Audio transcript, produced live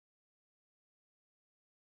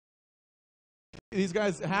These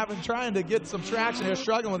guys trying to get some traction here,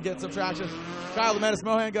 struggling with getting some traction. Kyle the Menace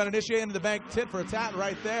Mohan got initiated into the bank, tit for a tat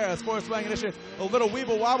right there as Forrest Wang initiates a little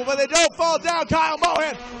weeble wobble, but they don't fall down. Kyle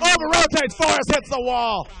Mohan over-rotates. Forrest hits the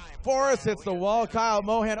wall. Forrest hits the wall. Kyle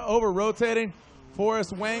Mohan over-rotating.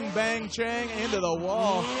 Forrest Wang bang chang into the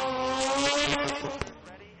wall.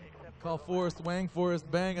 Call Forrest Wang, Forrest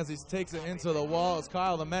Bang as he takes it into the wall as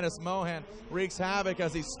Kyle the Menace Mohan wreaks havoc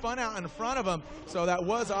as he spun out in front of him. So that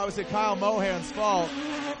was obviously Kyle Mohan's fault.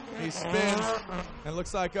 He spins and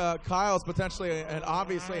looks like Kyle's potentially and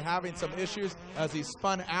obviously having some issues as he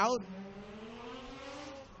spun out.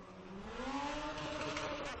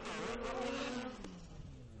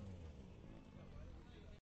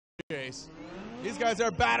 These guys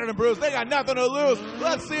are battered and bruised. They got nothing to lose.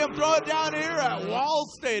 Let's see them throw it down here at Wall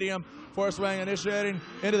Stadium. Forrest Wang initiating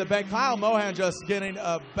into the bank. Kyle Mohan just getting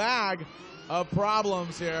a bag of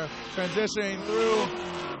problems here. Transitioning through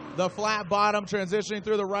the flat bottom, transitioning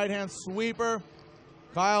through the right-hand sweeper.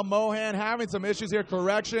 Kyle Mohan having some issues here.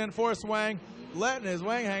 Correction. Forrest Wang letting his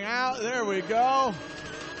wing hang out. There we go.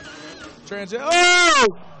 Oh!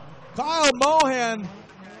 Kyle Mohan.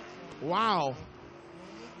 Wow.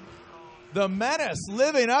 The Menace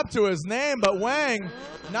living up to his name, but Wang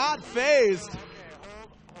not phased.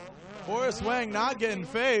 Forrest Wang not getting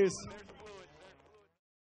phased.